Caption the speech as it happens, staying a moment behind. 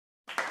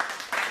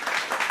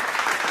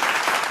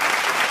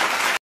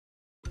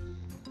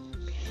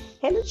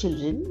Hello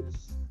children,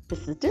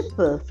 this is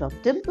Dimple from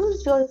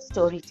Dimple's Joy of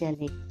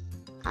Storytelling,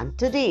 and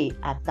today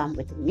I've come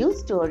with a new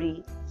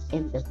story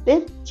in the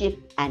Biff,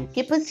 Chip and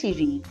Kipper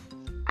series,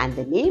 and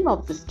the name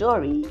of the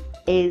story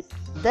is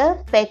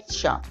The Pet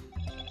Shop.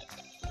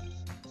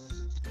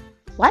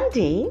 One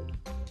day,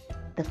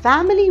 the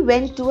family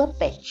went to a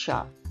pet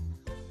shop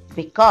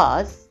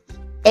because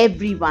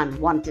everyone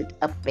wanted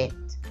a pet.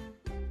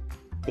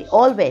 They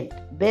all went,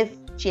 Biff,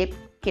 Chip,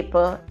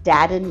 Kipper,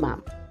 Dad and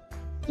Mom.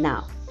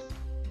 Now,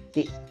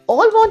 they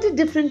all wanted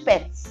different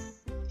pets.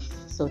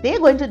 So they're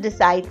going to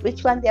decide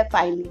which one they're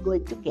finally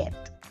going to get.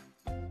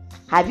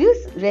 Have you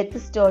read the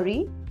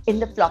story in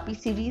the Floppy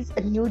series,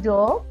 A New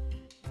Dog?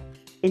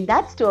 In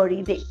that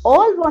story, they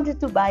all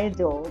wanted to buy a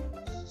dog.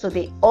 So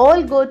they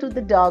all go to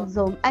the dog's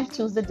home and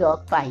choose a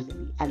dog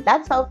finally. And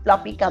that's how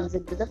Floppy comes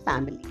into the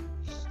family.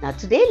 Now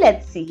today,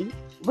 let's see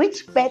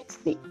which pets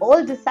they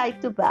all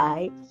decide to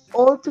buy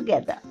all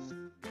together.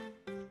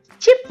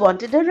 Chip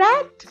wanted a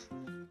rat.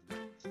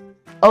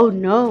 Oh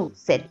no,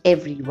 said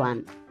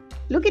everyone.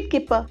 Look at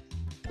Kipper.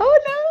 Oh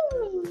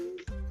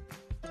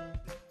no!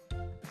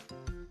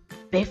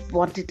 Biff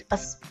wanted a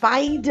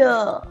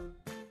spider,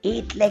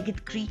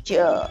 8-legged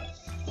creature.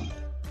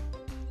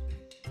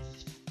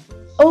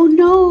 Oh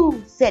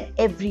no, said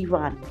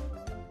everyone.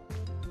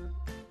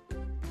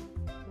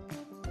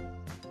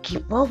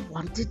 Kipper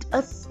wanted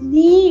a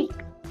snake.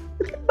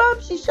 Look at Mom,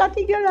 she's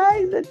shutting her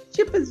eyes and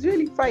Chip is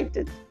really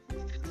frightened.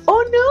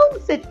 Oh no,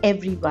 said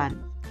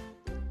everyone.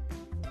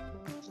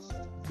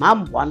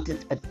 Mom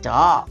wanted a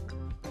dog.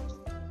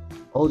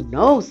 Oh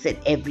no, said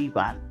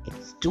everyone.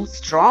 It's too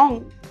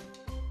strong.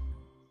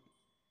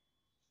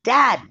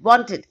 Dad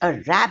wanted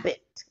a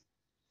rabbit.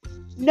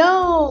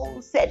 No,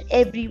 said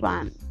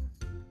everyone.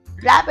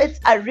 Rabbits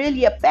are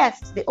really a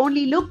pest. They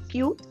only look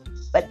cute,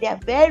 but they are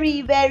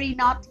very, very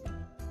naughty.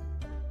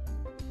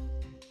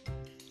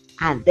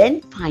 And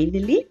then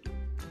finally,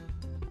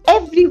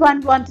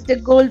 everyone wanted a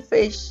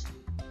goldfish.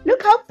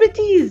 Look how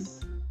pretty it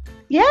is.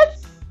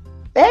 Yes,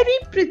 very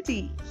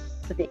pretty.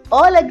 So they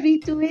all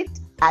agreed to it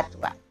at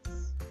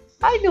once.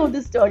 I know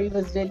the story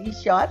was really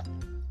short.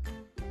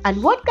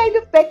 And what kind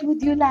of pet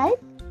would you like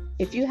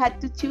if you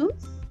had to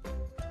choose?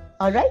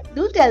 Alright,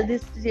 do tell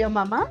this to your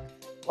mama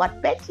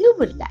what pet you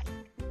would like.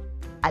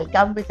 I'll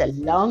come with a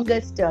longer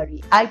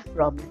story, I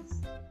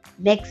promise,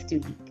 next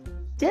week.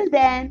 Till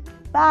then,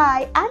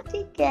 bye and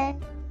take care.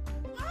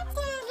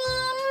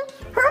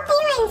 Hope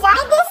you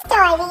enjoyed this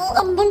story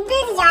in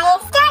Dimple's Joy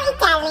of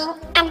Storytelling,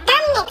 and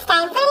come next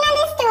time for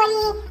another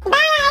story.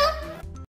 Bye!